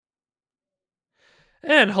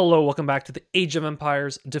And hello, welcome back to the Age of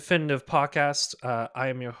Empires Definitive Podcast. I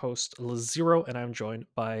am your host, Lazero, and I'm joined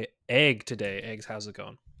by Egg today. Eggs, how's it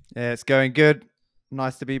going? Yeah, it's going good.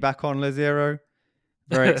 Nice to be back on La Zero.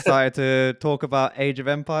 Very excited to talk about Age of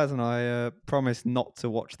Empires, and I promise not to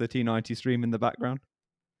watch the T90 stream in the background.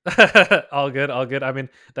 All good, all good. I mean,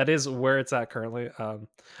 that is where it's at currently.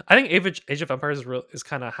 I think Age of Empires is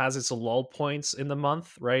kind of has its lull points in the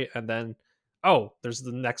month, right? And then, there's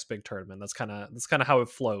the next big tournament. That's kind of how it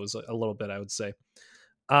flows a little bit, I would say.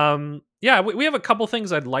 Yeah, we have a couple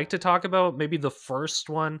things I'd like to talk about. Maybe the first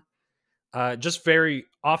one. Just very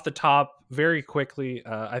off the top, very quickly.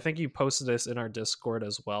 I think you posted this in our Discord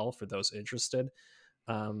as well for those interested.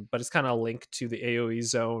 But it's kind of linked to the AOE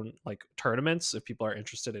zone like tournaments if people are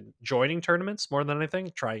interested in joining tournaments more than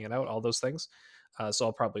anything, trying it out, all those things. So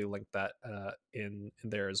I'll probably link that in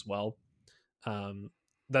there as well. Um,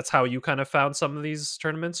 that's how you kind of found some of these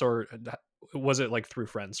tournaments, or was it like through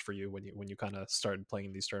friends for you when you kind of started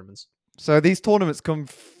playing these tournaments? So these tournaments come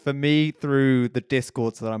for me through the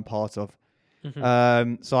Discords that I'm part of.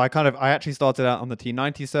 Hmm. So I actually started out on the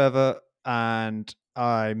T90 server, and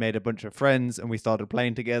I made a bunch of friends, and we started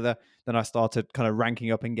playing together. Then I started kind of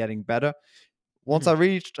ranking up and getting better. Once I Hmm.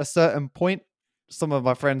 reached a certain point, some of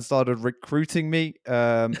my friends started recruiting me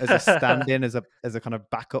as a stand-in, as a kind of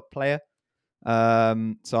backup player.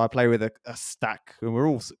 So I play with a stack, and we're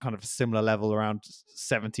all kind of similar level, around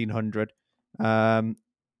 1700. Um,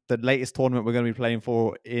 the latest tournament we're going to be playing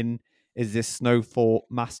for in is this Snowfall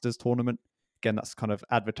Masters tournament. Again, that's kind of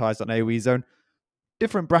advertised on AoE Zone.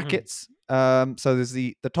 Different Hmm. brackets. So there's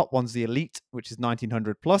the top one's the Elite, which is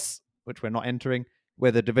 1900 plus, which we're not entering.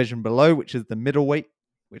 We're the division below, which is the middleweight,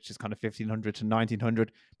 which is kind of 1500 to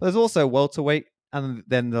 1900. But there's also welterweight, and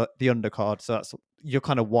then the undercard. So that's your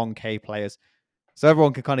kind of 1K players. So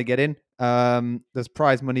everyone can kind of get in. There's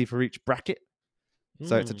prize money for each bracket.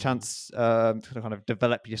 So it's a Mm. chance to kind of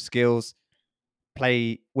develop your skills,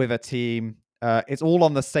 play with a team. It's all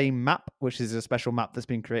on the same map, which is a special map that's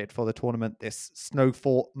been created for the tournament. This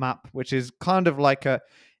Snowfort map, which is kind of like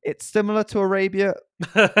it's similar to Arabia,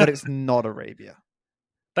 but it's not Arabia.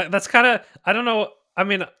 That's kind of, I don't know. I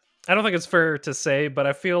mean, I don't think it's fair to say, but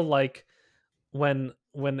I feel like when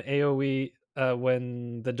AoE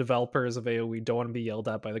when the developers of AoE don't want to be yelled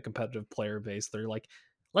at by the competitive player base, they're like,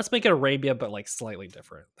 let's make it Arabia but like slightly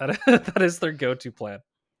different. That is their go-to plan.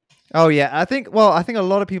 Oh yeah, I think a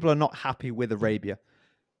lot of people are not happy with Arabia.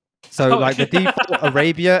 So Oh. like the default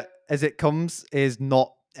Arabia as it comes is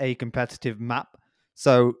not a competitive map.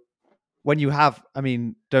 So when you have, I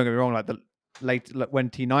mean, don't get me wrong, like the late like when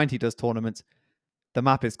T90 does tournaments, the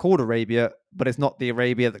map is called Arabia, but it's not the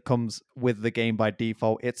Arabia that comes with the game by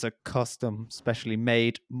default. It's a custom, specially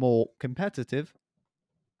made, more competitive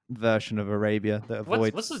version of Arabia that What's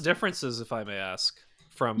the avoids. differences, if I may ask,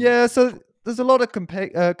 from Yeah, so there's a lot of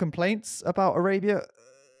complaints about Arabia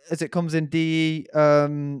as it comes in DE.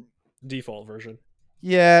 default version?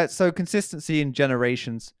 Yeah, so consistency in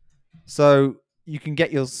generations. So you can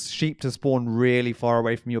get your sheep to spawn really far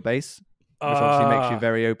away from your base, which obviously makes you Ah,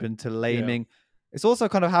 very open to yeah. laming. It's also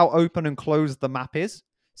kind of how open and closed the map is.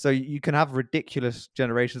 So you can have ridiculous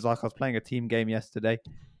generations. Like I was playing a team game yesterday,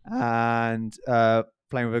 and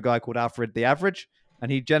playing with a guy called Alfred the Average,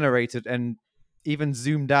 and he generated and even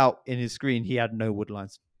zoomed out in his screen. He had no wood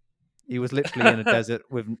lines. He was literally in a desert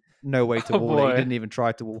with no way to Oh wall it. He boy. didn't even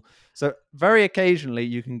try to wall. So very occasionally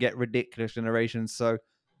you can get ridiculous generations. So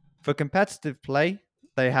for competitive play,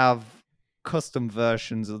 they have custom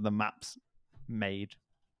versions of the maps made.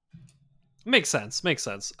 Makes sense. Makes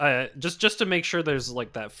sense. Just to make sure there's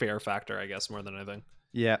like that fair factor, I guess, more than anything.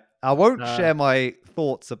 Yeah. I won't Uh, share my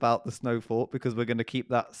thoughts about the snow fort because we're going to keep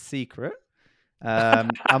that secret.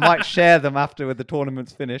 I might share them after the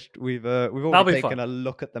tournament's finished. We've already that'll be taken fun. a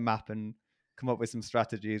look at the map and come up with some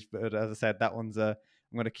strategies. But as I said, that one's I'm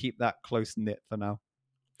going to keep that close knit for now.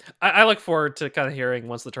 I look forward to kind of hearing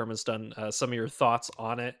once the tournament's done some of your thoughts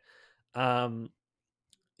on it. Um,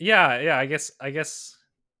 yeah, yeah. I guess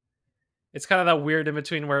it's kind of that weird in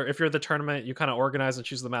between where if you're the tournament, you kind of organize and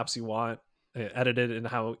choose the maps you want, edit it in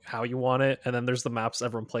how you want it, and then there's the maps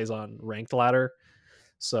everyone plays on ranked ladder.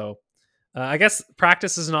 So I guess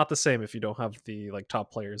practice is not the same if you don't have the like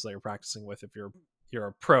top players that you're practicing with. If you're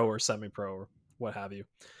a pro or semi pro or what have you.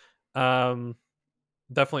 Um,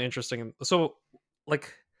 definitely interesting. So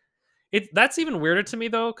like that's even weirder to me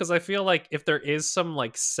though, because I feel like if there is some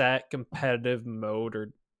like set competitive mode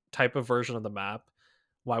or type of version of the map,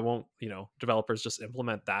 why won't developers just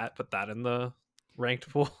implement that, put that in the ranked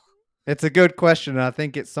pool? It's a good question. And I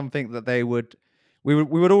think it's something that we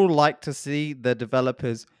would all like to see the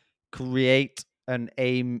developers create and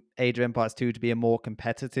aim Age of Empires 2 to be a more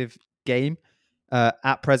competitive game.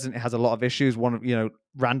 At present, it has a lot of issues. One of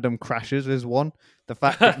random crashes is one. The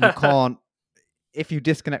fact that you can't, if you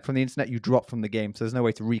disconnect from the internet, you drop from the game, so there's no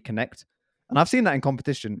way to reconnect. And I've seen that in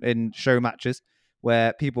competition, in show matches,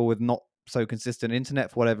 where people with not so consistent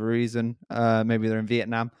internet for whatever reason, maybe they're in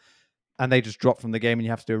Vietnam, and they just drop from the game, and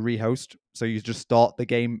you have to do a rehost. So you just start the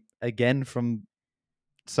game again from.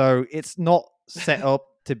 So it's not set up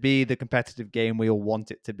to be the competitive game we all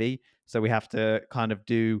want it to be. So we have to kind of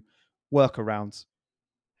do workarounds.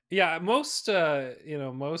 Yeah, most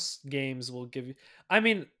games will give you, I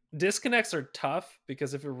mean, disconnects are tough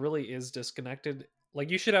because if it really is disconnected, like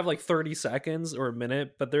you should have like 30 seconds or a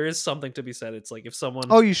minute, but there is something to be said. It's like if someone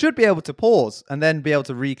Oh, you should be able to pause and then be able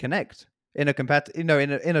to reconnect in a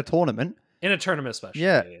in a tournament. in a tournament especially.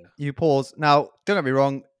 Yeah, Yeah, yeah. you pause. Now, don't get me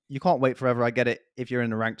wrong, you can't wait forever. I get it if you're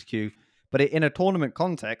in a ranked queue, but in a tournament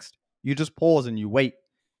context, you just pause and you wait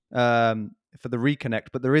for the reconnect.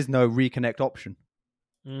 But there is no reconnect option.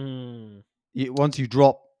 Mm, Once you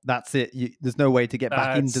drop, that's it. There's no way to get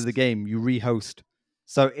back into that's the game. You rehost,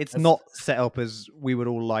 so it's that's not set up as we would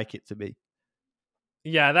all like it to be.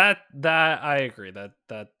 yeah, that I agree.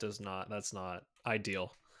 That's not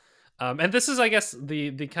ideal. And this is, I guess,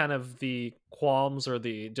 the kind of the qualms or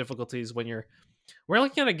the difficulties when we're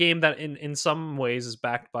looking at a game that in some ways is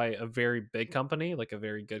backed by a very big company, like a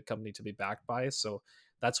very good company to be backed by. So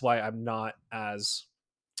that's why I'm not as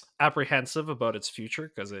apprehensive about its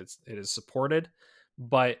future because it is supported.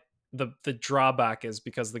 But the drawback is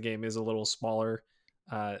because the game is a little smaller.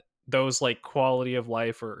 Uh, those like quality of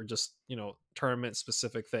life or just tournament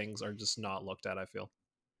specific things are just not looked at, I feel.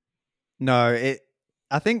 No,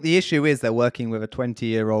 I think the issue is they're working with a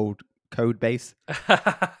 20-year-old code base.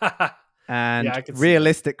 Yeah, And I could see that.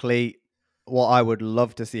 realistically, what I would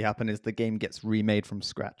love to see happen is the game gets remade from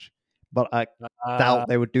scratch. But I Uh, doubt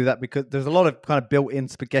they would do that because there's a lot of kind of built-in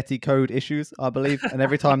spaghetti code issues, I believe. And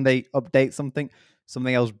every time they update something,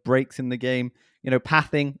 something else breaks in the game.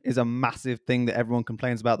 Pathing is a massive thing that everyone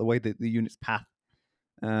complains about, the way that the units path.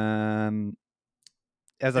 Um,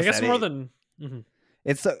 as I I guess said, more than. Mhm.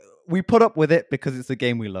 it's we put up with it because it's a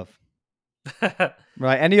game we love.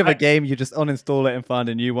 Right. Any other I game, you just uninstall it and find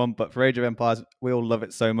a new one. But for Age of Empires, we all love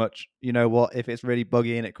it so much. You know what? If it's really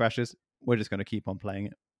buggy and it crashes, we're just going to keep on playing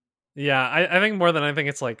it. Yeah, I think more than anything,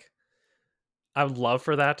 it's like I would love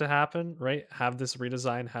for that to happen, right? Have this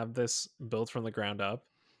redesign, have this built from the ground up,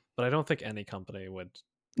 but I don't think any company would.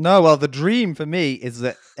 No, well, the dream for me is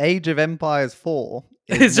that Age of Empires 4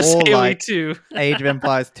 is It's just more AoE like two. Age of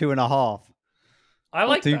Empires 2.5 I or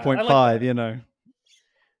like that. I like 2.5, that. you know.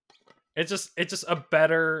 It's just a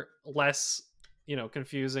better, less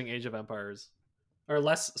confusing Age of Empires, or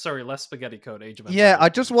less spaghetti code Age of Yeah, Empires. I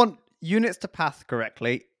just want units to path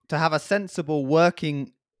correctly, to have a sensible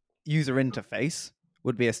working user interface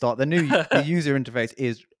would be a start. The user interface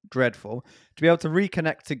is dreadful. To be able to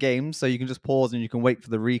reconnect to games, so you can just pause and you can wait for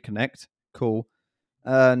the reconnect. Cool.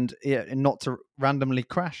 And yeah, and not to randomly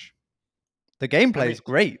crash. The I gameplay mean, is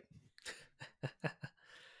great.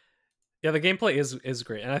 yeah, the gameplay is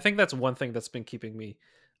great, and I think that's one thing that's been keeping me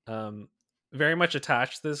um, very much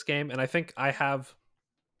attached to this game. And I think I have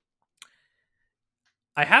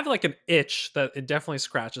like an itch that it definitely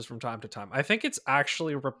scratches from time to time. I think it's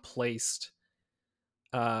actually replaced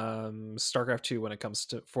StarCraft 2 when it comes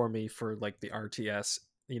to for me for like the RTS,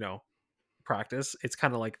 you know, practice. It's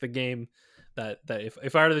kind of like the game that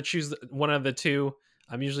if I were to choose one of the two,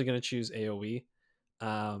 I'm usually going to choose AoE.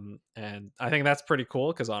 And I think that's pretty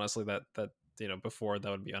cool because honestly that before that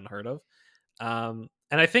would be unheard of. And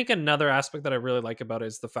I think another aspect that I really like about it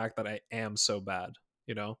is the fact that I am so bad,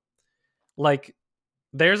 you know? Like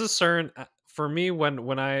there's a certain for me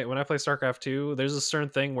when I play StarCraft 2, there's a certain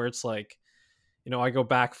thing where it's like, I go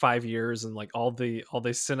back 5 years and like all the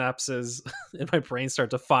synapses in my brain start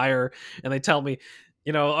to fire and they tell me,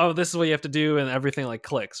 oh, this is what you have to do and everything like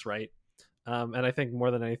clicks, right? And I think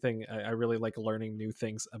more than anything, I really like learning new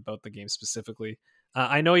things about the game specifically.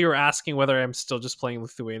 I know you were asking whether I'm still just playing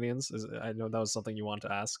Lithuanians. I know that was something you want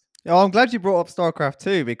to ask. Oh, I'm glad you brought up StarCraft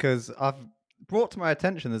 2 because I've brought to my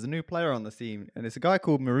attention there's a new player on the scene, and it's a guy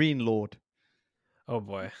called Marine Lord. Oh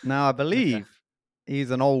boy. Now, I Okay. believe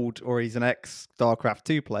he's an ex StarCraft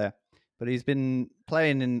 2 player, but he's been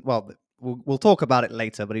playing in, well, we'll talk about it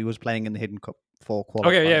later, but he was playing in the Hidden Cup 4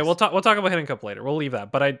 Okay, yeah, we'll qualifiers. talk about Hidden Cup later. We'll leave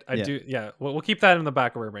that, but I Yeah. do, yeah, we'll keep that in the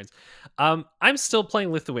back of our brains. I'm still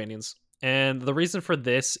playing Lithuanians, and the reason for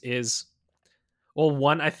this is, well,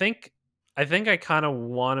 one, I think I kind of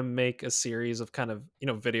want to make a series of kind of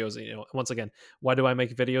videos. Once again, why do I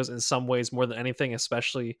make videos? In some ways, more than anything,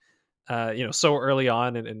 especially so early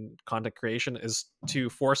on in content creation is to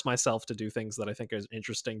force myself to do things that I think is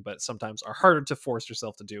interesting, but sometimes are harder to force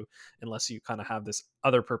yourself to do unless you kind of have this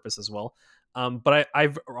other purpose as well. But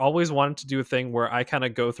I've always wanted to do a thing where I kind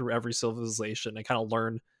of go through every civilization and kind of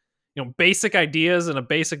learn, basic ideas and a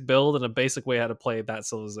basic build and a basic way how to play that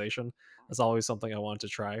civilization. That's always something I wanted to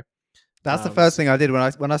try. That's the Um, first s- thing I did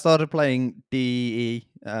when I started playing DE,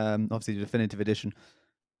 obviously the definitive edition.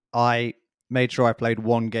 I made sure I played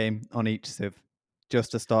one game on each civ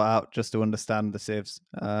just to start out, just to understand the civs.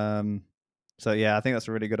 So yeah, I think that's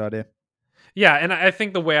a really good idea. Yeah, and I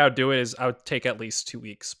think the way I would do it is I would take at least 2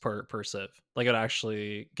 weeks per civ. Like I'd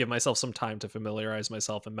actually give myself some time to familiarize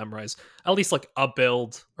myself and memorize at least like a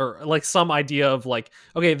build or like some idea of like,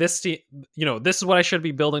 okay, this is what I should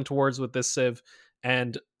be building towards with this civ,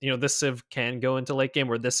 and this civ can go into late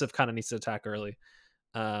game, or this civ kind of needs to attack early.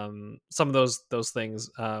 Some of those things,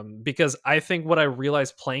 because I think what I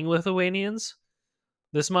realized playing Lithuanians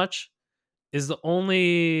this much is the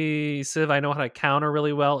only civ I know how to counter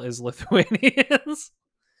really well is Lithuanians.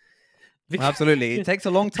 Absolutely. It Bec- takes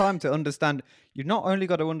a long time to understand. You've not only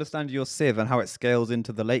got to understand your Civ and how it scales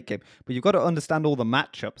into the late game, but you've got to understand all the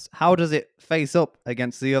matchups. How does it face up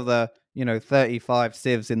against the other, 35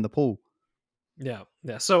 Civs in the pool? yeah,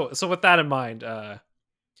 yeah. So with that in mind,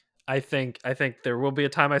 I think there will be a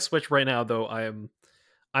time I switch. Right now, though, I'm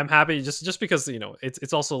happy just because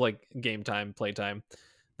it's also like game time, play time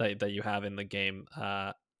that you have in the game.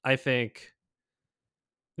 I think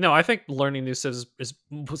No, I think learning new civs is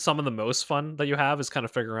some of the most fun that you have is kind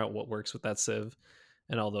of figuring out what works with that civ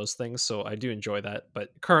and all those things. So I do enjoy that, but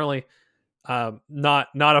currently, not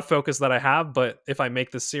a focus that I have. But if I make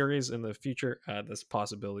this series in the future, there's a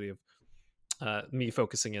possibility of me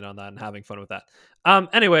focusing in on that and having fun with that.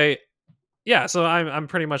 Anyway, yeah. So I'm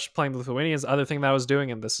pretty much playing the Lithuanians. Other thing that I was doing,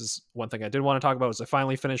 and this is one thing I did want to talk about, was I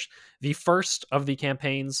finally finished the first of the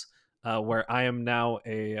campaigns, where I am now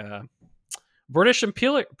a British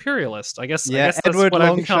imperialist. I Yeah, guess that's Edward what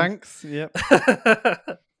I've become. Longshanks. Yep.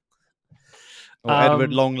 Or Edward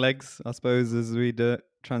um, Longlegs, I suppose, as we'd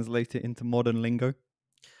translate it into modern lingo.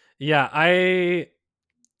 yeah,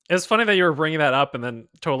 It's funny that you were bringing that up, and then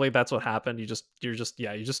totally that's what happened. You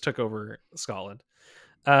just took over Scotland.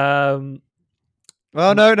 Um,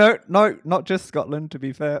 Well, no, no, no, not just Scotland, to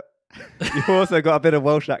be fair. You've also got a bit of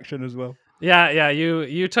Welsh action as well. yeah, yeah.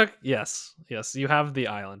 You took, yes. You have the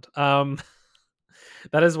island.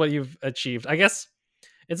 That is what you've achieved. I guess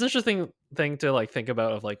it's an interesting thing to like think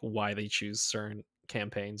about of like why they choose certain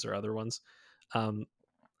campaigns or other ones. Um,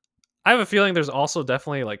 I have a feeling there's also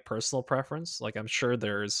definitely like personal preference. Like I'm sure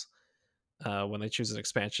there's when they choose an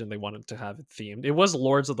expansion, they wanted to have it themed. It was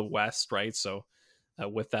Lords of the West, right? So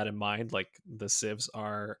with that in mind, like the civs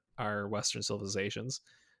are Western civilizations.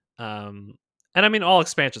 Um, and I mean, all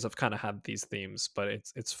expansions have kind of had these themes, but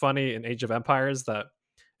it's funny in Age of Empires that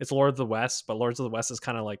it's Lords of the West, but Lords of the West is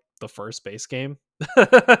kind of like the first base game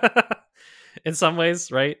in some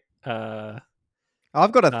ways, right?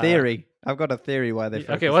 I've got a Uh, theory. I've got a theory why they okay,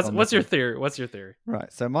 focused what's on what's this your one. theory? What's your theory?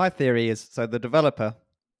 Right. So my theory is so the developer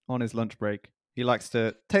on his lunch break, he likes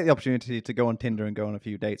to take the opportunity to go on Tinder and go on a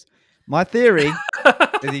few dates. My theory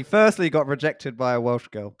is he firstly got rejected by a Welsh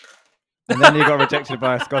girl, and then he got rejected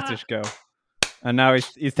by a Scottish girl. And now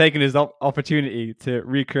he's taken his opportunity to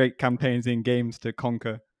recreate campaigns in games to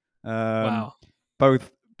conquer um, Wow,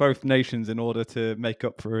 both nations in order to make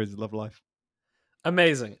up for his love life.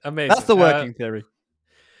 amazing, That's amazing. the working theory.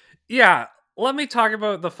 Yeah, let me talk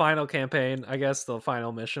about the final campaign. I guess the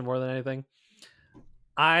final mission more than anything.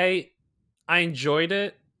 I I enjoyed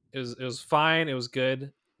it. It was fine. It was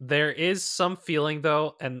good. There is some feeling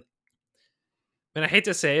though, and I hate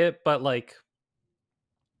to say it, but like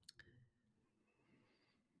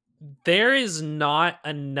there is not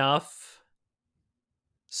enough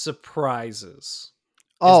surprises. Is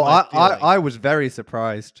Oh, my I, I, feeling. I was very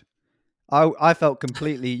surprised. I felt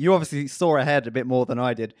completely. You obviously saw ahead a bit more than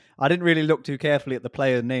I did. I didn't really look too carefully at the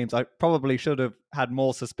player names. I probably should have had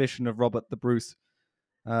more suspicion of Robert the Bruce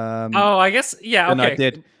um, Oh, I guess yeah. than I Okay.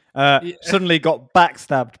 did. Yeah. Suddenly got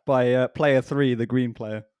backstabbed by player three, the green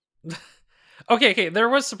player. Okay. Okay. There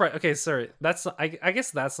was surprise. Okay. Sorry. I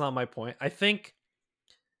guess that's not my point. I think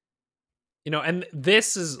and It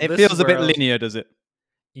this is feels a where bit I was. linear, does it?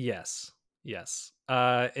 Yes. Yes.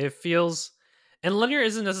 It feels, and linear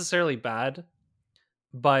isn't necessarily bad,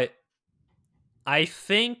 but I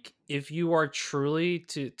think if you are truly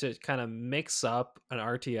to kind of mix up an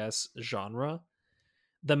RTS genre,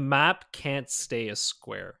 the map can't stay a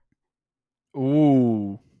square.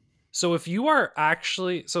 Ooh. So if you are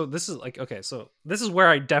actually, so this is like, okay, so this is where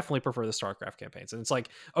I definitely prefer the StarCraft campaigns, and it's like,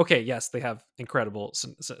 okay, yes, they have incredible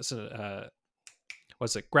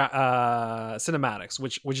what's it cinematics,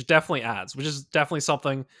 which definitely adds, which is definitely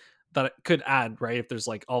something that it could add, right? If there's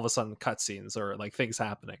like all of a sudden cutscenes or like things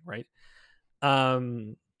happening, right?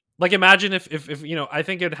 um like imagine if I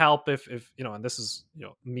think it'd help if and this is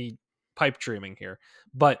me pipe dreaming here,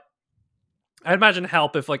 but I'd imagine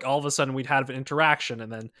help if like all of a sudden we'd have an interaction,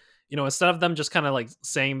 and then instead of them just kind of like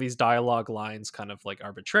saying these dialogue lines kind of like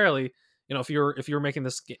arbitrarily, if you're making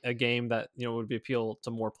this a game that would be appeal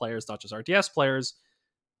to more players, not just RTS players,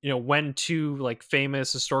 when two like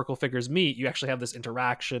famous historical figures meet, you actually have this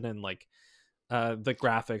interaction, and like the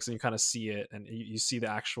graphics, and you kind of see it, and you see the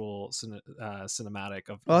actual cinematic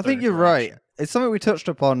Well, I of their think you're right. interaction. It's something we touched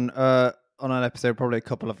upon on an episode, probably a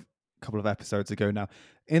couple of episodes ago now.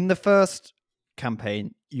 In the first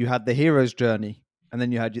campaign, you had the hero's journey, and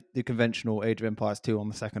then you had the conventional Age of Empires 2 on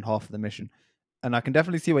the second half of the mission. And I can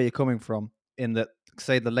definitely see where you're coming from in that,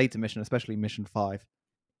 say, the later mission, especially mission 5,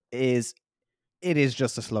 is it is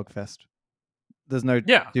just a slugfest. There's no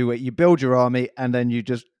Yeah. do it. You build your army, and then you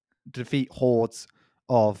just defeat hordes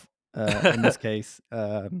of, in this case,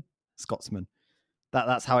 Scotsmen.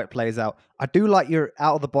 That's how it plays out. I do like your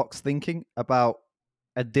out of the box thinking about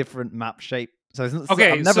a different map shape. So I've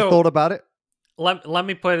Okay, never so thought about it. let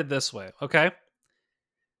me put it this way, okay?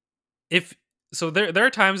 If so, there are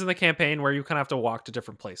times in the campaign where you kind of have to walk to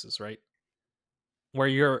different places, right? Where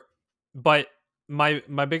you're, but my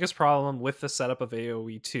biggest problem with the setup of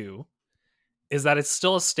AoE 2 is that it's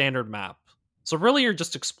still a standard map. So really, you're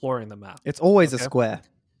just exploring the map. It's always a Okay, square.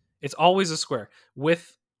 it's always a square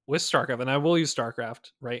with StarCraft, and I will use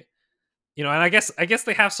StarCraft, right? And I guess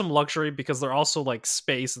they have some luxury because they're also like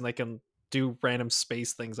space, and they can do random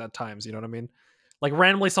space things at times. You know what I mean? Like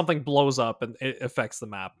randomly something blows up and it affects the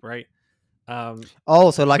map, right? Um,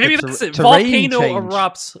 Oh, so like a maybe that's it. terrain change.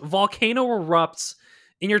 Volcano erupts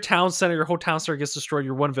in your town center. Your whole town center gets destroyed.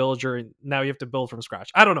 You're one villager, and now you have to build from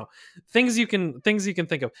scratch. I don't know, things you can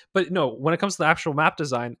think of. But no, when it comes to the actual map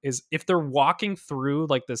design, is if they're walking through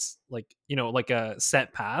like this, like like a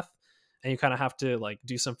set path, and you kind of have to like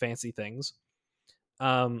do some fancy things.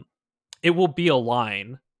 Um, it will be a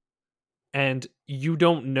line, and you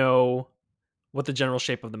don't know what the general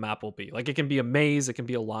shape of the map will be. Like it can be a maze, it can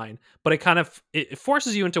be a line, but it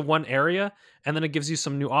forces you into one area, and then it gives you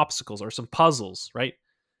some new obstacles or some puzzles, right?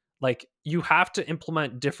 Like you have to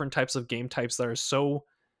implement different types of game types that are so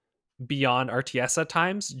beyond RTS at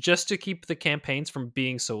times just to keep the campaigns from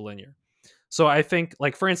being so linear. So I think,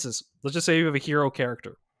 like for instance, let's just say you have a hero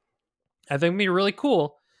character. I think it'd be really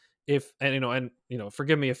cool if, and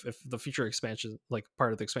forgive me if the future expansion, like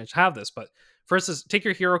part of the expansion, have this, but for instance, take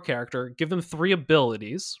your hero character, give them 3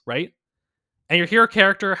 abilities, right? And your hero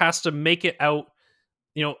character has to make it out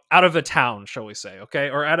of a town, shall we say, okay,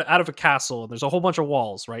 or out of a castle, and there's a whole bunch of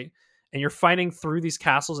walls, right? And you're fighting through these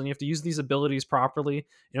castles, and you have to use these abilities properly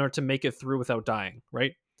in order to make it through without dying,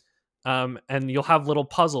 right? And you'll have little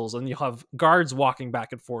puzzles, and you'll have guards walking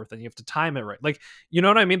back and forth, and you have to time it right. Like, you know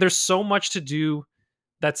what I mean? There's so much to do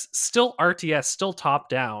that's still RTS, still top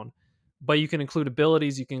down, but you can include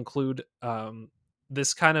abilities. You can include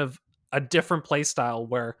this kind of a different play style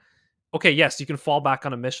where, okay, yes, you can fall back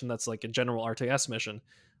on a mission that's like a general RTS mission,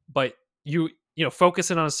 but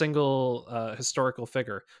focus in on a single historical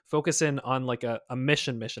figure. Focus in on like a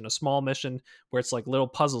mission, a small mission where it's like little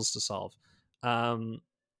puzzles to solve. Um,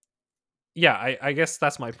 yeah, I guess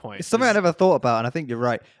that's my point. It's something I Is never thought about, and I think you're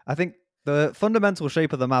right. I think the fundamental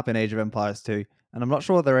shape of the map in Age of Empires 2, and I'm not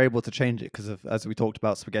sure they're able to change it because of, as we talked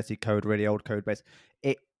about, spaghetti code, really old code base.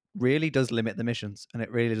 It really does limit the missions, and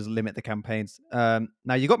it really does limit the campaigns.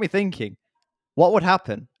 Now you got me thinking, what would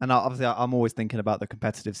happen? And obviously, I'm always thinking about the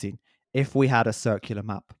competitive scene. If we had a circular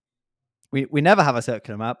map, we never have a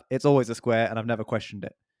circular map. It's always a square, and I've never questioned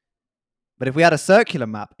it. But if we had a circular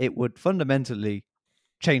map, it would fundamentally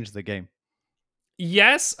change the game.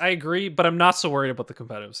 yes, I agree, but I'm not so worried about the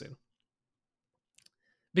competitive scene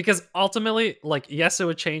because ultimately, like, yes, it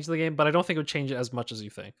would change the game, but I don't think it would change it as much as you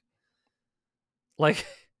think. Like,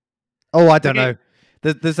 Oh, I don't okay, know.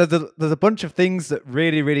 There's a bunch of things that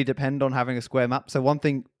really, really depend on having a square map. So one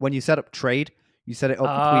thing, when you set up trade, you set it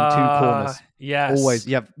up between two corners. Always, yes.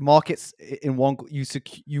 you have markets in one.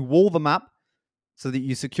 You wall the map so that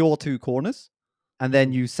you secure two corners, and then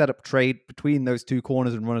Mhm. you set up trade between those two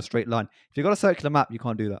corners and run a straight line. If you've got a circular map, you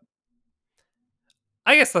can't do that.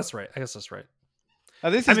 I guess that's right. I guess that's right. Now,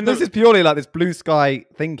 this I is mean, this is purely like this blue sky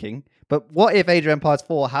thinking. But what if Age of Empires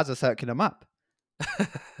 4 has a circular map?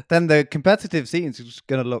 Then the competitive scene is just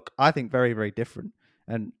going to look, I think, very, very different.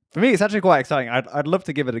 And for me, it's actually quite exciting. I'd love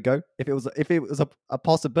to give it a go if it was a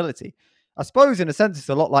possibility. I suppose in a sense, it's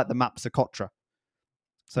a lot like the map Socotra.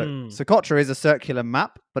 So Hmm. Socotra is a circular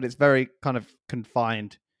map, but it's very kind of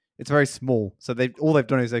confined. It's very small. So they've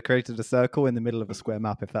done is they created a circle in the middle of a square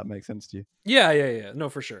map. If that makes sense to you. Yeah, yeah, yeah. No,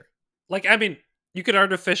 for sure. Like, I mean, you could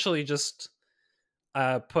artificially just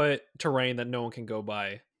put terrain that no one can go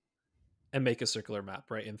by and make a circular map,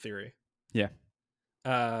 right? In theory. Yeah.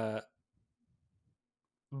 Uh,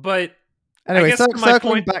 but I Anyway, guess so to my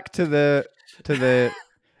circling point, back to the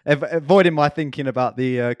avoiding my thinking about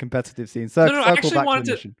the competitive scene. no, no, Circle back to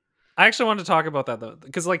the mission. I actually wanted to talk about that though,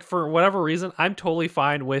 because like for whatever reason, I'm totally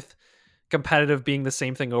fine with competitive being the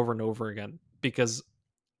same thing over and over again because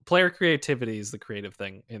player creativity is the creative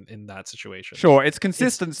thing in that situation. Sure, it's It's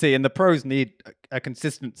consistency, and the pros need a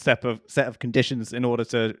consistent set of conditions in order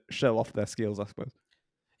to show off their skills, I suppose.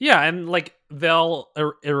 yeah, and like they'll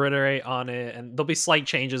iterate on it, and there'll be slight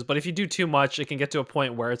changes. But if you do too much, it can get to a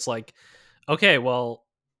point where it's like, okay, well,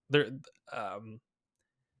 there, um,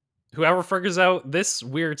 whoever figures out this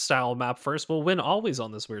weird style map first will win always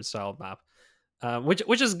on this weird style map.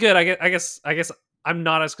 Which is good. I guess I'm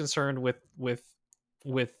not as concerned with.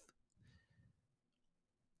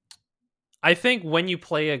 I think when you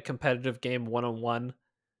play a competitive game 1-on-1,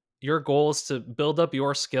 your goal is to build up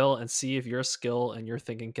your skill and see if your skill and your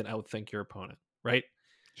thinking can outthink your opponent, right?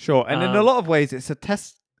 Sure, and in a Um, lot of ways, it's a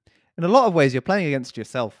test. In a lot of ways, you're playing against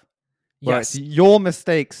yourself, where it's yes, your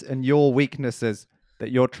mistakes and your weaknesses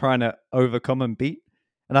that you're trying to overcome and beat.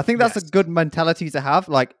 And I think that's a yes, good mentality to have.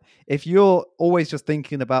 Like, if you're always just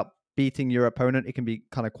thinking about beating your opponent, it can be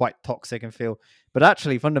kind of quite toxic and feel. But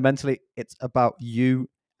actually, fundamentally, it's about you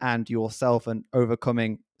and yourself and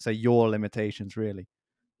overcoming, say, your limitations, really.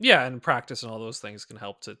 yeah, and practice and all those things can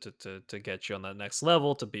help to get you on that next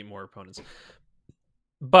level to beat more opponents.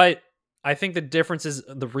 But I think the difference is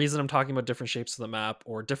the reason I'm talking about different shapes of the map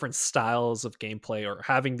or different styles of gameplay or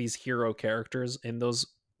having these hero characters in those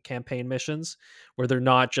campaign missions where they're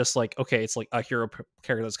not just like, okay, it's like a hero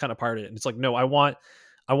character that's kind of part of it. And it's like, no, I want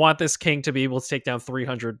this king to be able to take down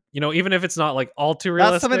 300, even if it's not like all too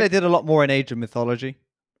That's something realistic. they did a lot more in Age of Mythology,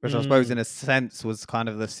 which I suppose, Mm, in a sense, was kind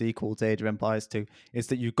of the sequel to Age of Empires 2. Is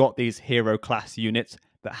that you got these hero class units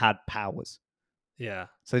that had powers. yeah.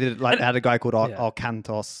 So they did like And they had a guy called yeah.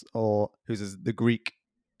 Arkantos, or the Greek,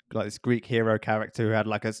 like this Greek hero character who had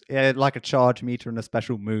he had like a charge meter and a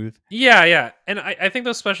special move. Yeah, yeah. And I think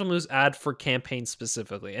those special moves add for campaign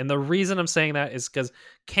specifically. And the reason I'm saying that is because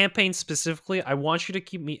campaign specifically, I want you to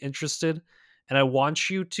keep me interested and I want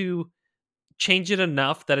you to change it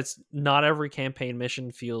enough that it's not every campaign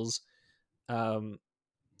mission feels um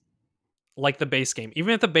like the base game.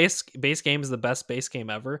 Even if the base game is the best base game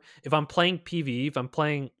ever, if I'm playing PvE, if I'm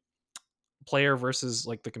playing player versus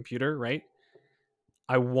like the computer, right?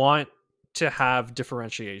 I want to have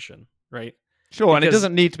differentiation, right? Sure, and it Because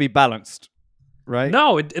doesn't need to be balanced, right?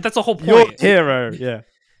 no, that's the whole Your point. hero, yeah.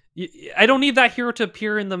 I don't need that hero to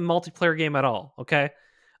appear in the multiplayer game at all. Okay,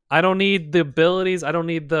 I don't need the abilities. I don't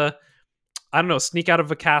need the I don't know, sneak out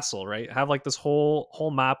of a castle, right? Have like this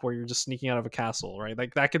whole map where you're just sneaking out of a castle, right?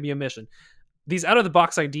 Like that could be a mission. These out of the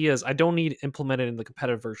box ideas, I don't need implemented in the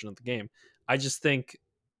competitive version of the game. I just think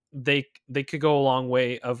they could go a long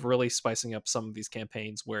way of really spicing up some of these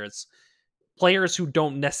campaigns where it's players who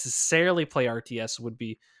don't necessarily play RTS would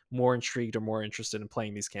be more intrigued or more interested in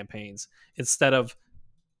playing these campaigns instead of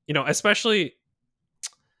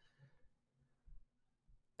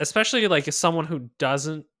especially like as someone who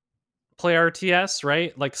doesn't play RTS,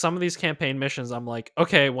 right? Like some of these campaign missions, I'm like,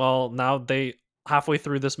 okay, well now they halfway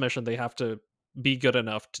through this mission they have to be good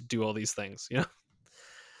enough to do all these things,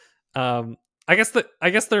 Um, I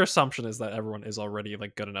guess their assumption is that everyone is already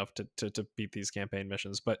like good enough to beat these campaign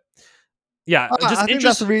missions, but yeah, I just think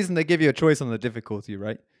that's the interest. reason they give you a choice on the difficulty,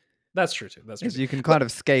 right? That's true too. That's true Is too. you can But kind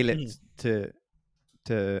of scale it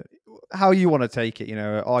to how you want to take it.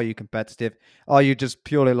 Are you competitive? Are you just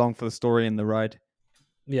purely along for the story and the ride?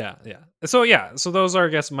 yeah. So those are I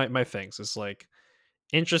guess my things. It's like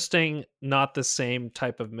interesting, not the same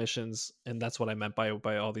type of missions, and that's what I meant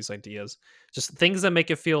by all these ideas. Just things that make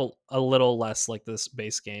it feel a little less like this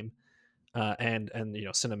base game, and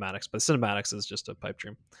cinematics. But cinematics is just a pipe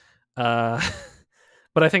dream. Uh,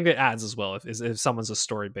 but I think it adds as well if someone's a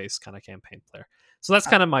story based kind of campaign player. So that's Uh,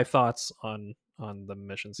 kind of my thoughts on the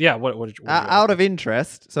missions. Yeah, what did you want Out to of say?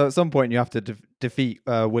 interest, so at some point you have to defeat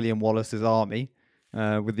William Wallace's army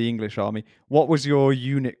with the English army. What was your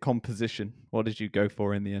unit composition? What did you go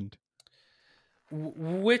for in the end?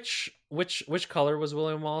 Which color was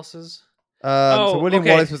William Wallace's? So Oh, William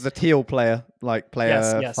okay. Wallace was the teal player, like Yes,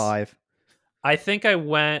 player yes. 5. I think I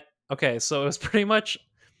went. Okay, so it was pretty much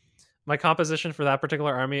my composition for that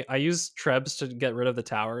particular army. I used Trebs to get rid of the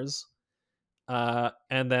towers, and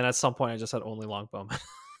then at some point I just had only longbowmen.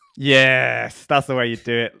 Yes, that's the way you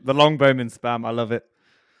do it. The longbowman spam, I love it.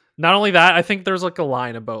 Not only that, I think there's like a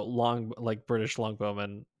line about like British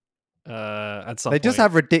longbowmen at some They just point.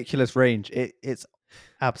 have ridiculous range. It's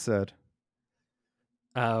absurd.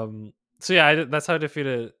 So yeah, that's how I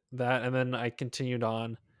defeated that, and then I continued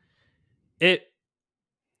on. It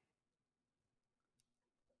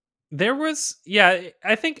There was, yeah,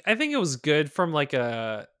 I think it was good from like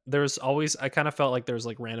a there's always I kind of felt like there was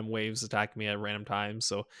like random waves attacking me at random times.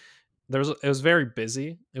 So it was very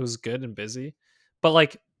busy. It was good and busy. But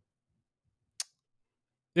like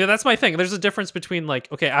yeah, that's my thing. There's a difference between like,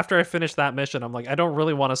 okay, after I finish that mission, I'm like, I don't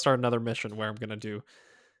really want to start another mission where I'm gonna do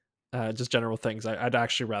just general things. I'd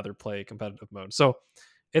actually rather play competitive mode. So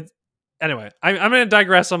it anyway, I'm gonna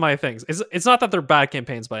digress on my things. It's not that they're bad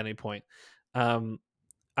campaigns by any point. Um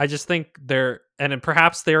I just think they're and then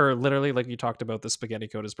perhaps they're literally like you talked about the spaghetti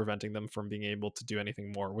code is preventing them from being able to do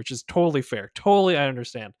anything more, which is totally fair. Totally, I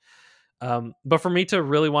understand. But for me to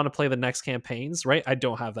really want to play the next campaigns, right? I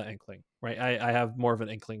don't have that inkling, right? I have more of an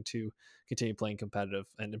inkling to continue playing competitive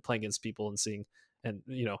and playing against people and seeing and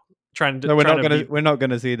No, trying to beat. we're not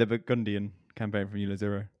gonna see the Burgundian campaign from Eula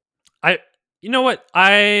Zero. I You know what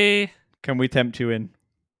I Can we tempt you in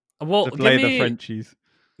well to give play the me Frenchies?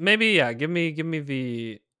 maybe yeah give me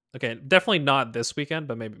the okay, definitely not this weekend,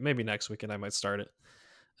 but maybe next weekend I might start it.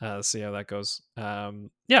 See how that goes.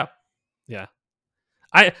 Yeah, yeah.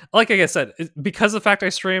 Like I said, because of the fact I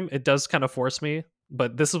stream, it does kind of force me.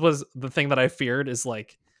 But this was the thing that I feared is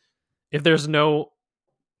like if there's no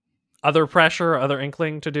other pressure or other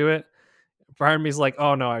inkling to do it, part of me is like,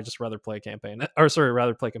 oh no, I just rather play campaign or sorry,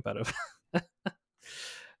 rather play competitive.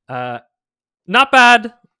 uh, Not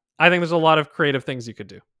bad. I think there's a lot of creative things you could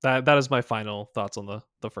do. That is my final thoughts on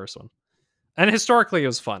the first one. And historically, it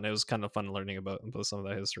was fun. It was kind of fun learning about some of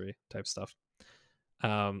that history type stuff.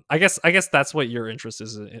 I guess that's what your interest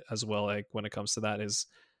is as well. Like when it comes to that is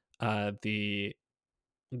the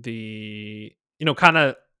kind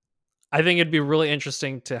of I think it'd be really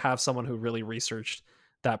interesting to have someone who really researched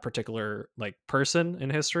that particular like person in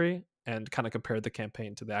history and kind of compared the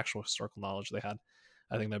campaign to the actual historical knowledge they had.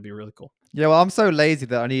 I think that'd be really cool. Yeah, well, I'm so lazy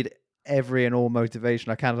that I need every and all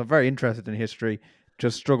motivation I can. I'm very interested in history,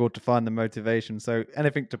 just struggle to find the motivation. So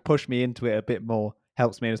anything to push me into it a bit more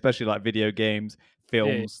helps me, and especially like video games, Yeah,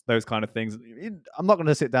 films, those kind of things. I'm not going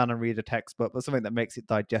to sit down and read a textbook, but something that makes it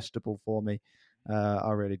digestible for me.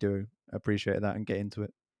 I really do appreciate that and get into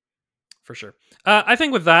it. for sure. I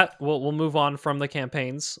think with that, we'll move on from the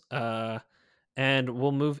campaigns, and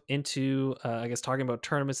we'll move into I guess talking about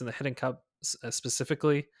tournaments in the Hidden Cup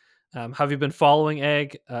specifically. Have you been following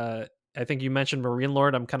Egg? I think you mentioned Marine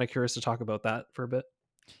Lord. I'm kind of curious to talk about that for a bit.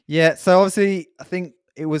 Yeah, so obviously, I think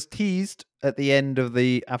it was teased at the end of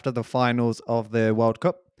the after the finals of the World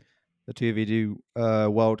Cup, the 2v2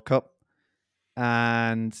 World Cup,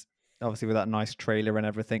 and obviously with that nice trailer and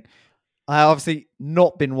everything. I obviously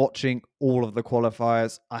not been watching all of the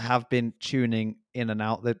qualifiers. I have been tuning in and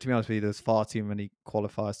out. To be honest with you, there's far too many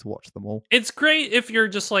qualifiers to watch them all. It's great if you're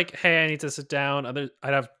just like, hey, I need to sit down. I'd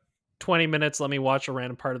have 20 minutes. Let me watch a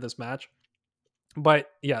random part of this match. But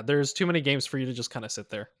yeah, there's too many games for you to just kind of sit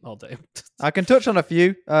there all day. I can touch on a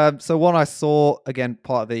few. So one I saw again,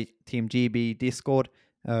 part of the Team GB Discord.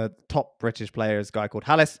 Top British player is a guy called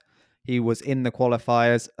Hallis. He was in the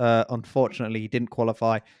qualifiers. Unfortunately, he didn't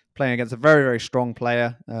qualify. Playing against a very very strong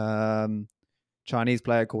player, Chinese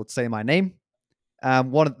player called Say My Name.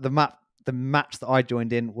 One of the match that I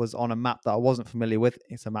joined in was on a map that I wasn't familiar with.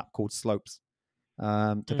 It's a map called Slopes.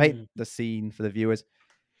 To paint Mm, the scene for the viewers,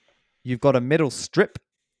 you've got a middle strip,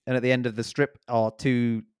 and at the end of the strip are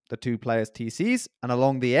the two players' TCs, and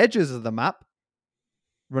along the edges of the map,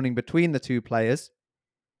 running between the two players,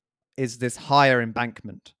 is this higher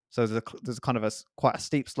embankment. So there's kind of quite a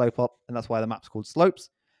steep slope up, and that's why the map's called Slopes.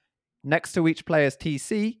 Next to each player's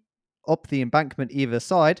TC, up the embankment either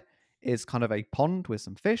side, is kind of a pond with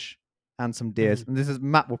some fish and some deers. mhm, And this is a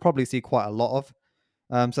map we'll probably see quite a lot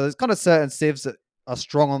of. So there's kind of certain civs that are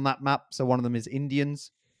strong on that map. So one of them is Indians,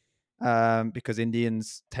 because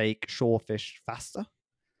Indians take shore fish faster,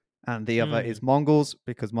 and the other mm. is Mongols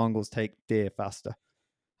because Mongols take deer faster.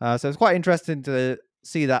 So it's quite interesting to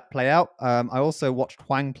see that play out. I also watched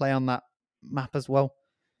Huang play on that map as well.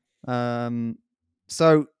 Um,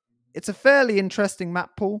 so it's a fairly interesting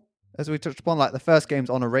map pool, as we touched upon. Like the first game's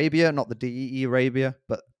on Arabia, not the DEE Arabia,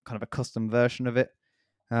 but kind of a custom version of it.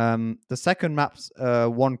 The second map's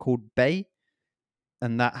one called Bay,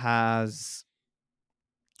 and that has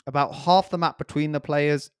about half the map between the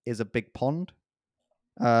players is a big pond,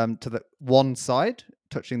 to the one side,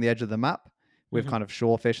 touching the edge of the map with Mhm. kind of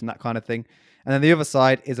shorefish and that kind of thing. And then the other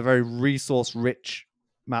side is a very resource rich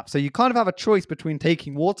map. So you kind of have a choice between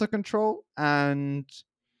taking water control and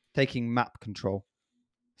taking map control.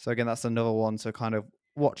 So again, that's another one to kind of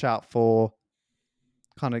watch out for,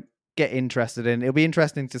 kind of get interested in. It'll be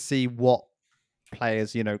interesting to see what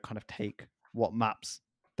players, kind of take what maps,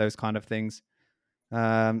 those kind of things.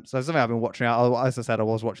 So something I've been watching out. As I said, I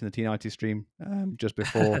was watching the T90 stream just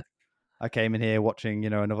before I came in here, watching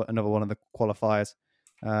another one of the qualifiers,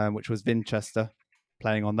 which was Vinchester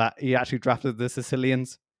playing on that. He actually drafted the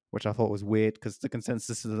Sicilians, which I thought was weird because the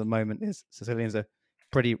consensus at the moment is Sicilians are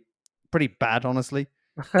pretty pretty bad, honestly.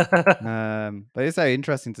 But it's very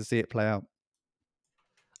interesting to see it play out.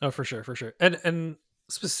 Oh, for sure, for sure. And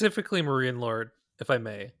specifically Marine Lord, if I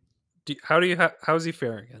may. How do you how is he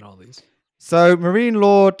faring in all these? So Marine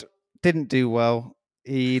Lord didn't do well.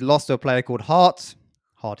 He lost to a player called Hart.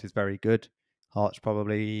 Hart is very good. Hart's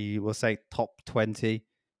probably, we'll say, top 20.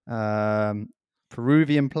 Um,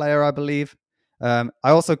 Peruvian player, I believe. I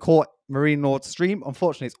also caught Marine Lord's stream.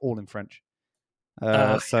 Unfortunately, it's all in French. So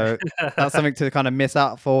that's Yeah. something to kind of miss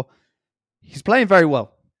out for. He's playing very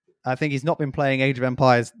well. I think he's not been playing Age of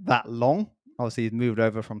Empires that long. Obviously, he's moved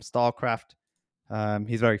over from StarCraft.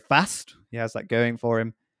 He's very fast. He has that going for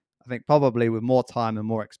him. I think probably with more time and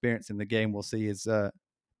more experience in the game, we'll see his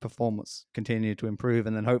performance continue to improve,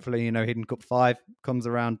 and then hopefully, Hidden Cup 5 comes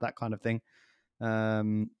around, that kind of thing.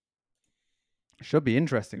 Um, should be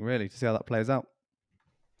interesting, really, to see how that plays out.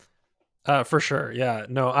 For sure. Yeah.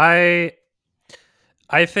 No, I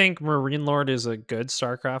think Marine Lord is a good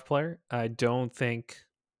StarCraft player. I don't think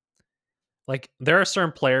like there are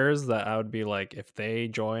certain players that I would be like if they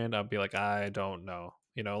joined, I'd be like, I don't know.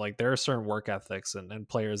 Like there are certain work ethics and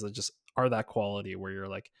players that just are that quality where you're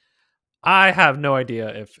like, I have no idea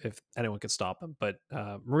if anyone could stop him. But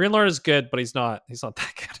Marine Lord is good, but he's not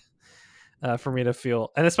that good for me to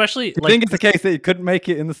feel. And especially Do you like think it's the case that he couldn't make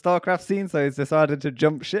it in the StarCraft scene, so he's decided to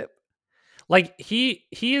jump ship? he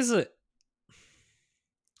is a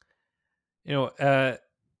you know,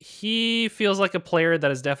 he feels like a player that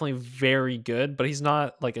is definitely very good, but he's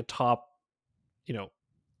not like a top, you know,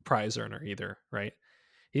 prize earner either, right?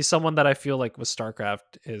 He's someone that I feel like with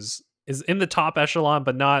StarCraft is in the top echelon,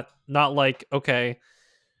 but not like okay,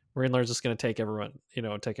 Marine just going to take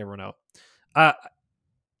everyone out. Uh,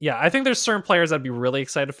 yeah, I think there's certain players I'd be really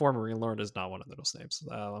excited for. Marine Lord is not one of those names.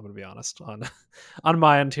 I'm going to be honest on on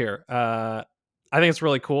my end here. I think it's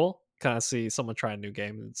really cool, kind of see someone try a new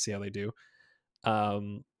game and see how they do.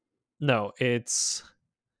 Um, no, it's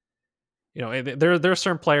there are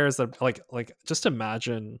certain players that like just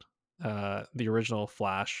imagine the original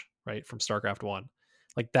Flash, right, from StarCraft 1.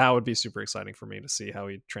 Like that would be super exciting for me to see how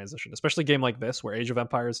he transitioned, especially a game like this where Age of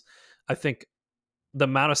Empires, I think the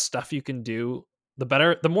amount of stuff you can do,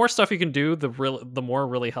 the more stuff you can do, the more it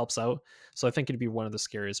really helps out. So I think he'd be one of the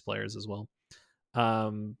scariest players as well.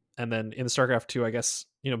 And then in the StarCraft 2, I guess,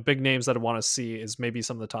 big names that I want to see is maybe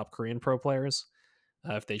some of the top Korean pro players.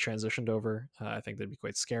 If they transitioned over, I think they'd be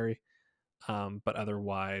quite scary. But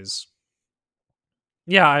otherwise,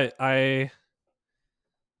 yeah, I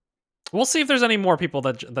we'll see if there's any more people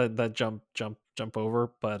that jump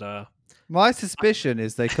over. But My suspicion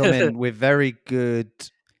is they come in with very good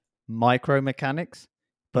micro mechanics,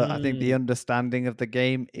 but I think the mm, understanding of the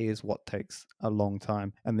game is what takes a long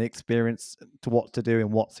time, and the experience to what to do in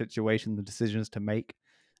what situation, the decisions to make.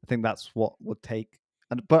 I think that's what would take.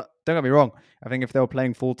 And but don't get me wrong, I think if they were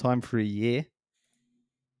playing full time for a year,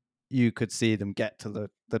 you could see them get to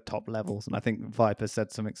the top levels, and I think Viper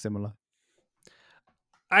said something similar.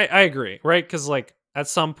 I agree, right? Because like at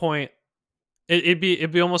some point, it'd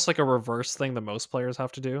be almost like a reverse thing that most players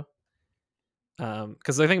have to do.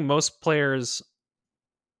 Because I think most players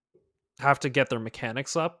have to get their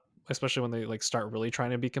mechanics up, especially when they like start really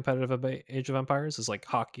trying to be competitive about Age of Empires, is like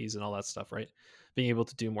hotkeys and all that stuff, right? Being able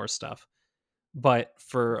to do more stuff. But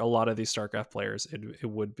for a lot of these StarCraft players, it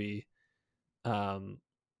would be um,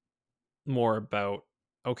 more about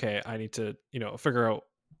okay, I need to figure out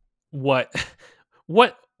what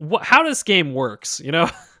what how this game works.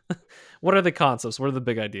 What are the concepts? What are the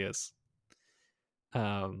big ideas?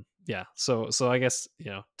 Yeah. So I guess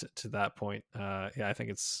to that point, yeah, I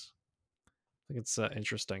think it's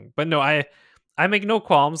interesting. But no, I make no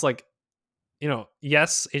qualms. Like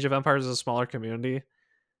yes, Age of Empires is a smaller community,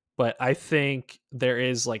 but I think there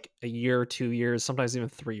is like a year, 2 years, sometimes even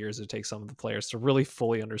 3 years it takes some of the players to really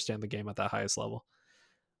fully understand the game at that highest level.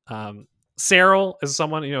 Um, Cyril is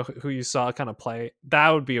someone who you saw kind of play. That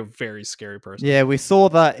would be a very scary person. Yeah, we saw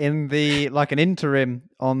that in the like an interim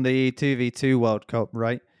on the 2v2 World Cup,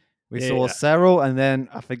 right? We Yeah, saw yeah. Serral and then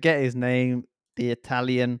I forget his name, the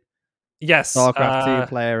Italian Yes. StarCraft 2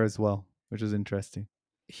 player as well, which was interesting.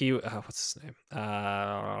 He what's his name?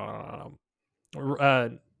 R- uh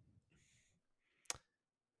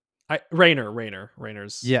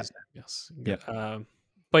Rayner's Yeah, his name. Yes. yeah. Good.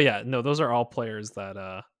 But yeah, no, those are all players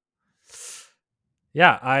that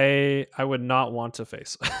yeah, I would not want to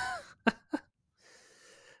face.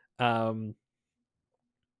 um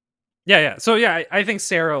yeah, yeah. So yeah, I think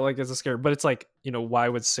Sarah like is a scare, but it's like, why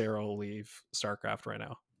would Sarah leave StarCraft right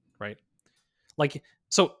now? Right? Like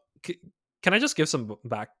so can I just give some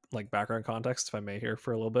background context if I may here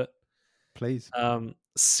for a little bit? Please.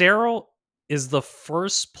 Cyril is the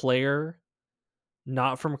first player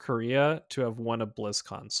not from Korea to have won a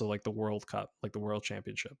BlizzCon, so like the World Cup, like the World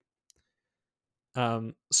Championship.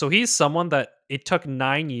 So he's someone that it took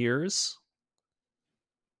 9 years,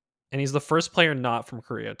 and he's the first player not from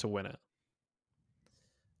Korea to win it.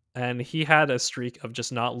 And he had a streak of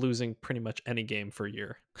just not losing pretty much any game for a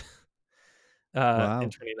year in Wow.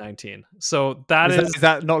 2019. So that Is that is is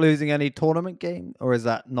that not losing any tournament game or is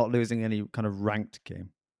that not losing any kind of ranked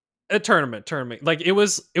game? a tournament. Like it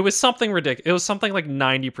was something ridiculous. It was something like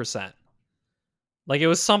 90%. Like it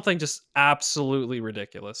was something just absolutely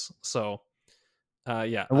ridiculous. So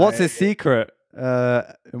yeah, And what's his secret?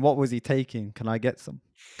 And what was he taking? Can I get some?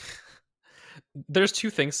 there's two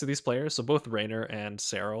things to these players. So both Rainer and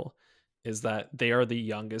Cyril is that they are the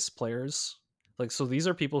youngest players. Like so these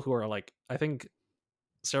are people who are like I think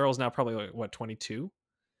Cyril's now probably like what 22,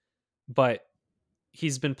 but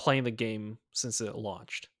he's been playing the game since it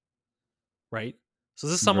launched, right? So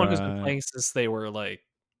this is someone who's been Right. playing since they were like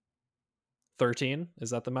 13.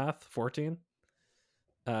 Is that the math? 14?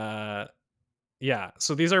 Uh yeah.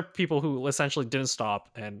 So these are people who essentially didn't stop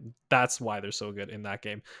and that's why they're so good in that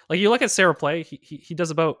game. Like you look at Sarah play, he does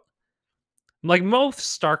about like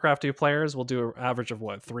most StarCraft 2 players will do an average of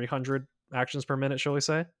what 300 actions per minute, shall we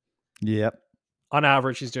say? Yep. On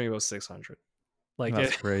average, he's doing about 600. Like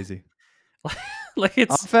That's crazy. like I'm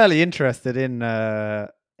it's fairly interested in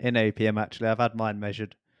APM actually. I've had mine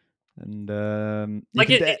measured. And you like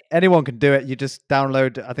can anyone can do it. You just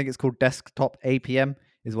download. I think it's called Desktop APM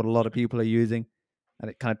is what a lot of people are using, and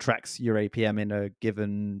it kind of tracks your APM in a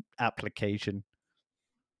given application.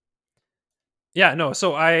 yeah, no,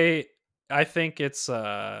 so I think it's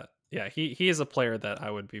yeah, he is a player that I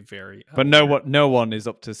would be very But very no one is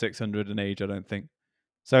up to 600 in age. I don't think.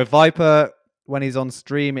 So Viper, when he's on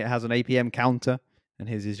stream, it has an APM counter, and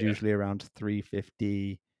his is yeah. usually around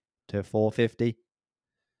 350 to 450.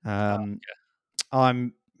 Uh, Um,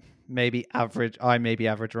 I'm maybe average. I maybe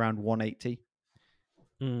average around 180.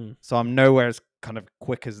 mm. So I'm nowhere as kind of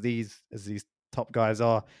quick as these top guys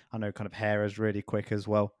are. I know kind of hair is really quick as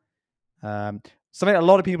well. Something a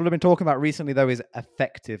lot of people have been talking about recently though is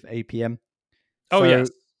effective APM. Oh yes.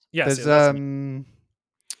 So Yes, there's yes, that's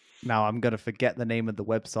now I'm gonna forget the name of the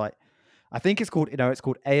website. I think it's called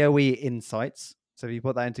AOE Insights. So if you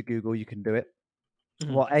put that into Google, you can do it.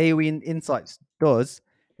 mhm. What AOE Insights does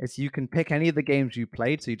is you can pick any of the games you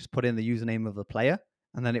played. So you just put in the username of the player,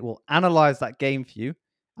 and then it will analyze that game for you,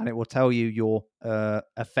 and it will tell you your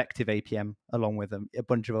effective APM along with a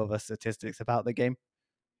bunch of other statistics about the game.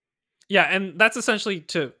 Yeah, and that's essentially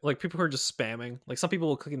to like people who are just spamming. Like some people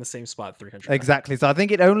will click in the same spot 300 times. Exactly. So I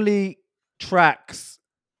think it only tracks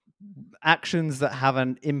actions that have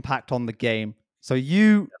an impact on the game. So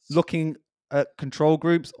you Yes. looking at control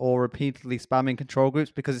groups or repeatedly spamming control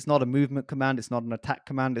groups because it's not a movement command, it's not an attack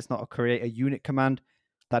command, it's not a create a unit command.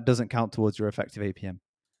 That doesn't count towards your effective APM.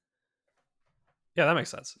 Yeah, that makes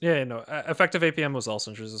sense. Yeah, yeah, no. Effective APM was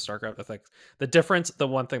also introduced in StarCraft. I think the difference, the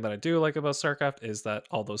one thing that I do like about StarCraft is that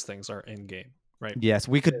all those things are in game, right? Yes,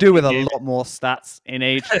 we could do with In a game. lot more stats in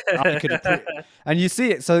age. I could and you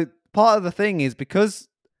see it. So part of the thing is because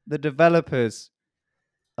the developers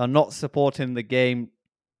are not supporting the game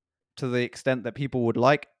to the extent that people would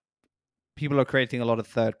like, people are creating a lot of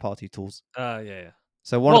third party tools. Yeah, yeah.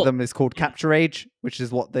 So one of Well, them is called mm, Capture Age, which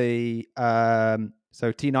is what the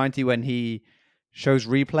so T90 when he shows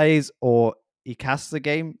replays or he casts the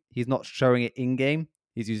game, he's not showing it in game.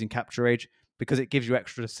 He's using Capture Age because it gives you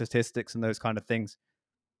extra statistics and those kind of things.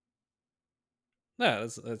 yeah,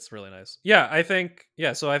 that's really nice. Yeah, I think.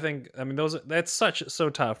 Yeah, so I think. I mean, those. That's so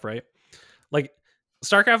tough, right? Like,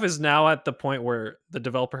 StarCraft is now at the point where the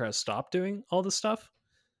developer has stopped doing all this stuff,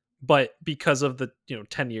 but because of the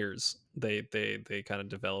 10 years they kind of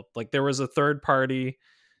developed. Like, there was a third party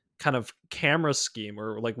kind of camera scheme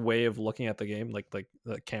or like way of looking at the game, like the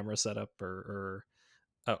camera setup or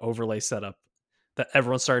overlay setup that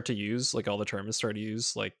everyone started to use, like all the tournaments started to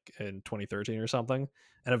use, like in 2013 or something,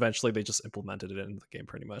 and eventually they just implemented it into the game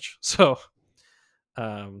pretty much. So,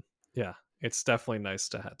 um, yeah, it's definitely nice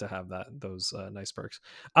to have those nice perks.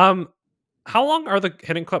 Um, how long are the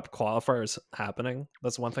Hidden Cup qualifiers happening?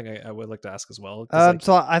 That's one thing I would like to ask as well, because like,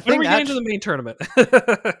 So I when are we think getting to actually the main tournament?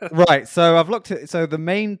 right. So I've looked at so the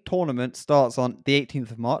main tournament starts on the 18th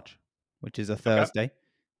of March, which is a Okay. Thursday,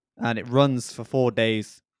 and it runs for 4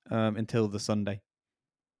 days until the Sunday.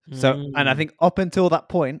 So, and I Mm. think up until that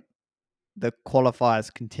point, the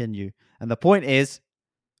qualifiers continue. And the point is,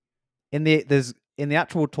 in the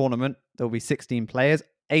actual tournament, there will be 16 players,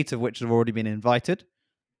 8 of which have already been invited,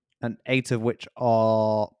 and 8 of which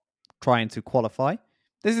are trying to qualify.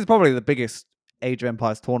 This is probably the biggest Age of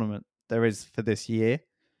Empires tournament there is for this year.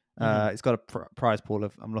 Mhm. It's got a prize pool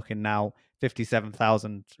of, I'm looking now,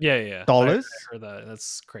 $57,000. Yeah, yeah, yeah. I heard that.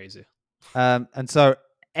 That's crazy. And so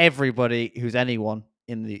everybody who's anyone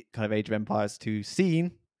in the kind of Age of Empires 2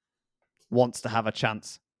 scene wants to have a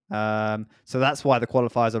chance. So that's why the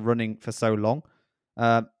qualifiers are running for so long.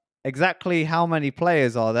 Um, exactly how many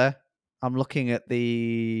players are there? I'm looking at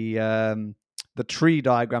the tree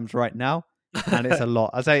diagrams right now, and it's a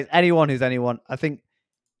lot. I say anyone who's anyone. I think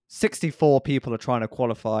 64 people are trying to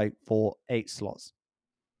qualify for 8 slots.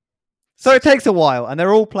 So it 6 takes a while, and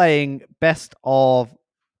they're all playing best of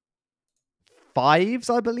fives,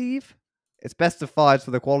 I believe. It's best of fives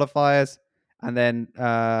for the qualifiers, and then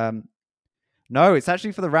no, it's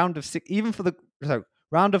actually for the round of six. Even for the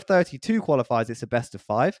round of 32 qualifiers, it's a best of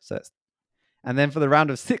five. And then for the round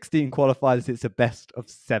of 16 qualifiers, it's a best of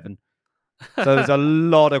 7. So there's a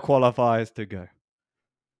lot of qualifiers to go.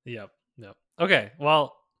 Yep, yep. Okay,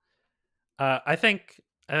 well, I think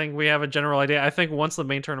we have a general idea. I think once the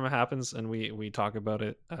main tournament happens and we talk about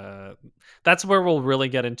it, that's where we'll really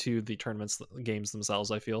get into the tournaments games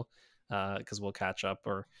themselves. I feel, because we'll catch up.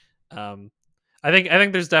 Or, um, I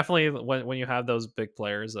think there's definitely when you have those big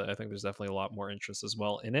players, I think there's definitely a lot more interest as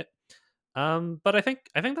well in it. But I think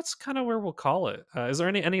that's kind of where we'll call it. Is there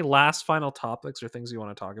any last final topics or things you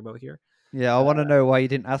want to talk about here? Yeah, I Uh, want to know why you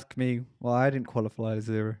didn't ask me why I didn't qualify as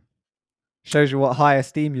 0. Shows you what high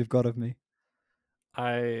esteem you've got of me.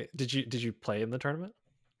 I did you play in the tournament?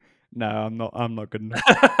 No, I'm not. I'm not good enough.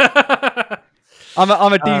 I'm a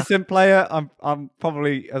uh, decent player. I'm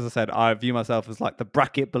probably, as I said, I view myself as like the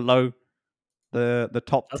bracket below the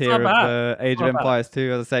top that's not tier of bad. That's Age of not bad. Empires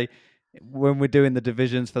 2. As I say, when we're doing the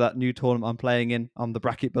divisions for that new tournament I'm playing in, I'm the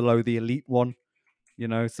bracket below the elite one.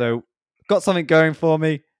 So got something going for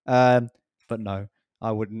me. But no,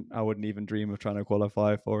 I wouldn't even dream of trying to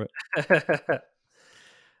qualify for it.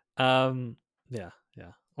 um, yeah,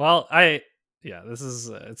 yeah. Well, yeah, this is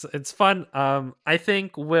it's fun. I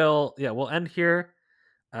think we'll end here.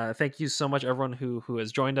 Thank you so much, everyone who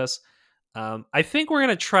has joined us. I think we're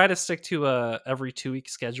gonna try to stick to a every 2 week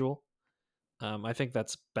schedule. I think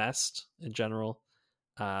that's best in general.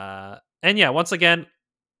 And yeah, once again,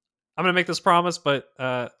 I'm gonna make this promise, but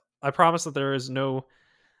I promise that there is no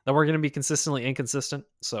that we're gonna be consistently inconsistent.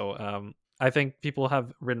 So I think people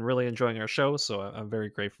have been really enjoying our show, so I'm very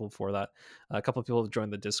grateful for that. A couple of people have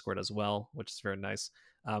joined the Discord as well, which is very nice.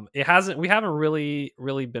 We haven't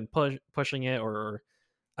really been pushing it, or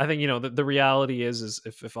I think the reality is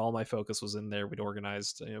if all my focus was in there, we'd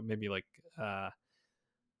organized maybe like uh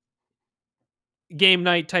game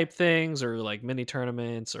night type things or like mini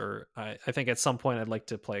tournaments, or I think at some point I'd like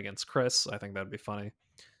to play against Chris. I think that'd be funny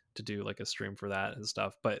to do like a stream for that and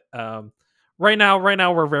stuff. But right now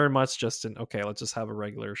we're very much just in okay. Let's just have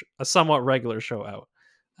a somewhat regular show out.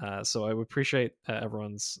 So I would appreciate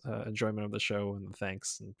everyone's enjoyment of the show and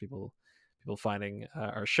thanks and people finding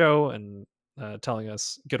our show and telling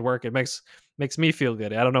us good work. It makes me feel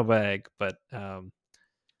good. I don't know about Egg, but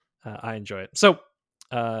I enjoy it. So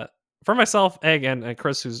uh, for myself, Egg, and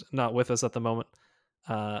Chris, who's not with us at the moment.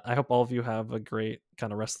 I hope all of you have a great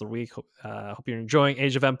kind of rest of the week. Hope you're enjoying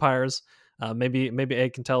Age of Empires. Maybe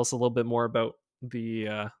Egg can tell us a little bit more about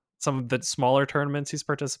the some of the smaller tournaments he's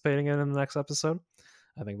participating in the next episode.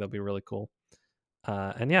 I think that'd be really cool.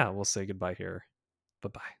 And yeah, we'll say goodbye here. Bye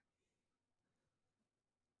bye.